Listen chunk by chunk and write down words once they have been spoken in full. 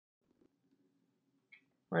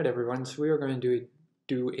Right, everyone, so we are going to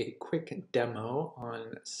do a quick demo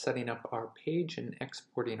on setting up our page and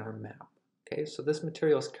exporting our map. Okay, so this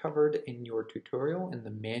material is covered in your tutorial in the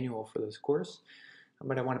manual for this course,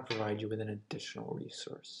 but I want to provide you with an additional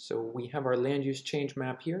resource. So we have our land use change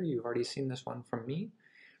map here. You've already seen this one from me.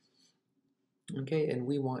 Okay, and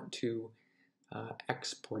we want to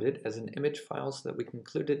export it as an image file so that we can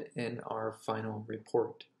include it in our final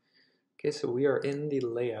report. Okay, so we are in the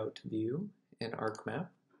layout view in ArcMap.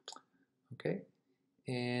 Okay,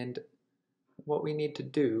 and what we need to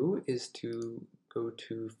do is to go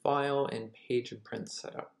to File and Page and Print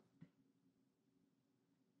Setup.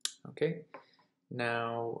 Okay,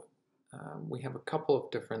 now we have a couple of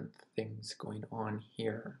different things going on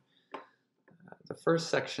here. The first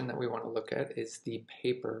section that we want to look at is the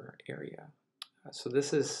paper area. So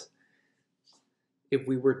this is if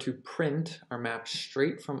we were to print our map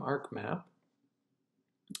straight from ArcMap.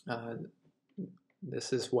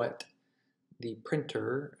 This is what the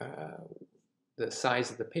printer, the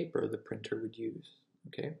size of the paper the printer would use.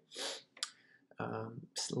 Okay,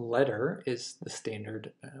 letter is the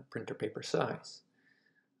standard printer paper size.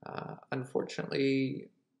 Unfortunately,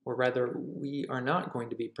 or rather, we are not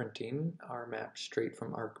going to be printing our map straight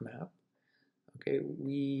from ArcMap. Okay,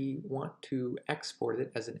 we want to export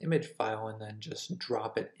it as an image file and then just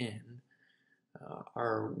drop it in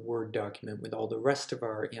our Word document with all the rest of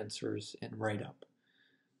our answers and write-up.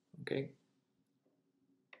 Okay,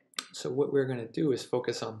 so what we're going to do is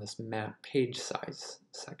focus on this map page size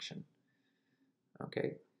section.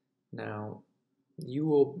 Okay, now you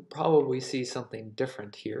will probably see something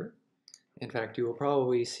different here. In fact, you will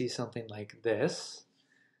probably see something like this,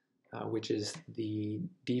 which is the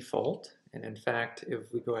default. And in fact,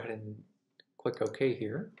 if we go ahead and click OK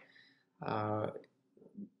here, our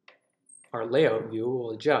layout view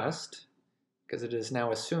will adjust because it is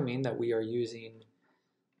now assuming that we are using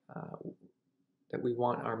that we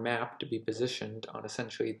want our map to be positioned on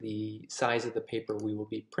essentially the size of the paper we will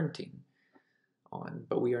be printing on.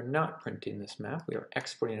 But we are not printing this map, we are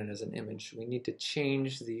exporting it as an image. We need to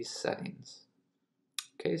change these settings.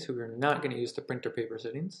 Okay, so we're not going to use the printer paper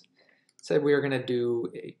settings. Instead, we are going to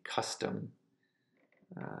do a custom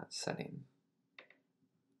setting.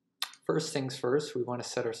 First things first, we want to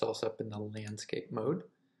set ourselves up in the landscape mode.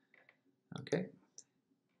 Okay,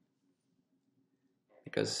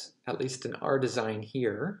 because at least in our design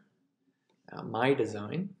here, my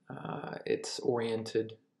design, it's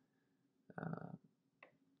oriented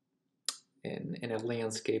in a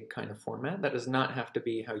landscape kind of format. That does not have to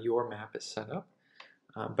be how your map is set up,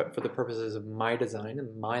 but for the purposes of my design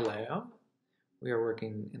and my layout, we are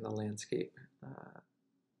working in the landscape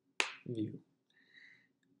view.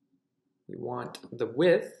 We want the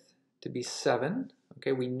width to be 7.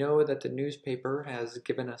 Okay, we know that the newspaper has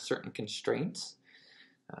given us certain constraints.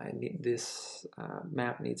 This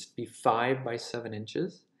map needs to be 5 by 7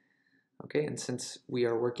 inches. Okay, and since we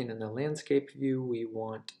are working in the landscape view, we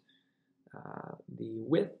want the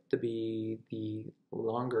width to be the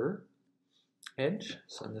longer edge,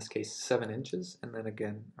 so in this case 7 inches, and then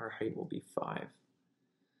again our height will be 5.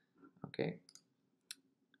 Okay,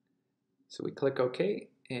 so we click OK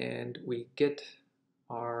and we get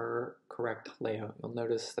our correct layout. You'll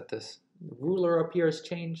notice that this ruler up here has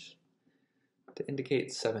changed to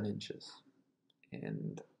indicate 7 inches,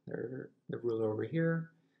 and the ruler over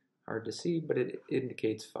here, hard to see, but it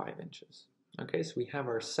indicates 5 inches. Okay, so we have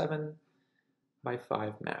our 7 by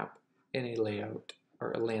 5 map in a layout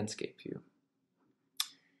or a landscape view.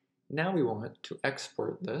 Now we want to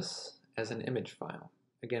export this as an image file.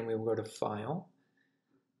 Again, we will go to File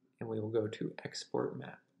and we will go to Export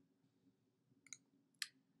Map.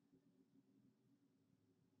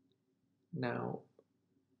 Now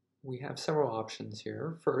we have several options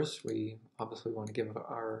here. First, we obviously want to give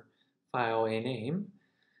our file a name.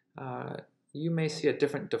 You may see a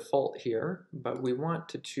different default here, but we want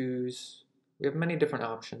to choose, we have many different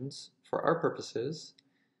options. For our purposes,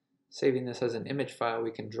 saving this as an image file,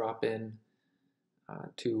 we can drop in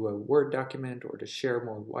to a Word document or to share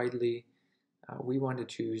more widely. We want to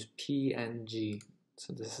choose PNG.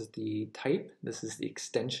 So this is the type, this is the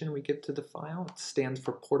extension we give to the file. It stands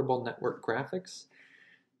for Portable Network Graphics,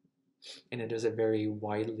 and it is a very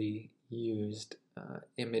widely used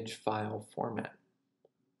image file format.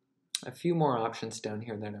 A few more options down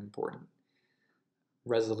here that are important.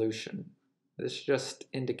 Resolution. This just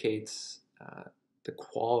indicates the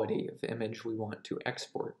quality of image we want to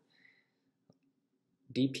export.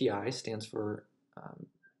 DPI stands for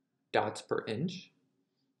dots per inch.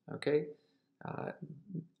 Okay,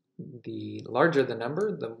 the larger the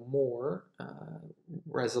number, the more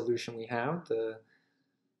resolution we have,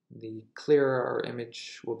 the clearer our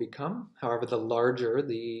image will become. However, the larger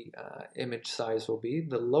the image size will be,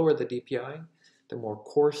 the lower the DPI, the more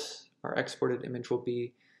coarse our exported image will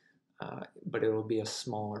be, but it will be a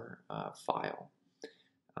smaller file.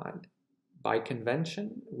 By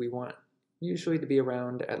convention, we want usually to be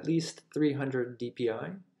around at least 300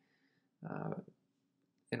 DPI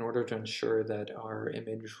in order to ensure that our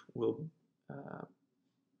image will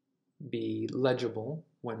be legible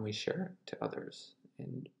when we share it to others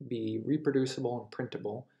and be reproducible and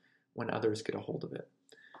printable when others get a hold of it.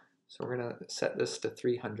 So we're going to set this to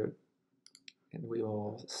 300 and we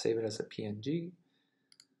will save it as a PNG.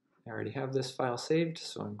 I already have this file saved,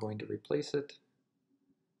 so I'm going to replace it,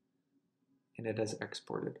 and it has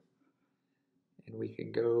exported. And we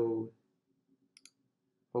can go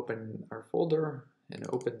open our folder and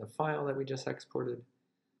open the file that we just exported,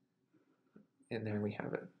 and there we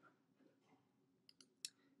have it.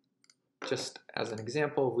 Just as an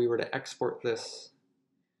example, if we were to export this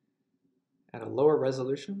at a lower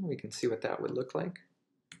resolution, we can see what that would look like.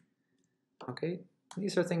 Okay,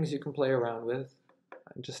 these are things you can play around with,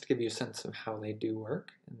 just to give you a sense of how they do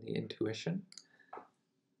work and the intuition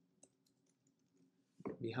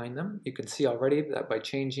behind them. You can see already that by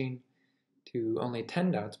changing to only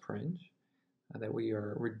 10 dots per inch, that we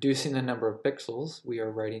are reducing the number of pixels we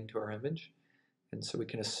are writing to our image. And so we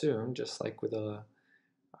can assume, just like with a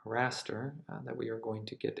raster, that we are going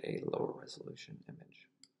to get a lower resolution image.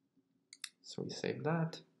 So we save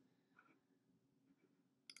that.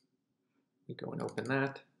 We go and open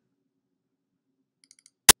that.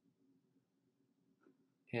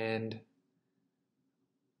 And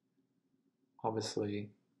obviously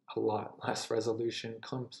a lot less resolution,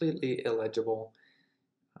 completely illegible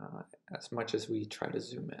as much as we try to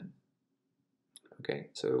zoom in. Okay,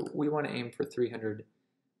 so we want to aim for 300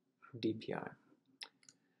 DPI.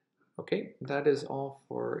 Okay, that is all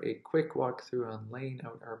for a quick walkthrough on laying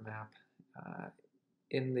out our map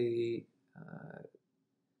in the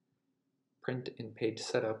print in page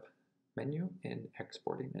setup menu and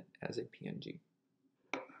exporting it as a PNG.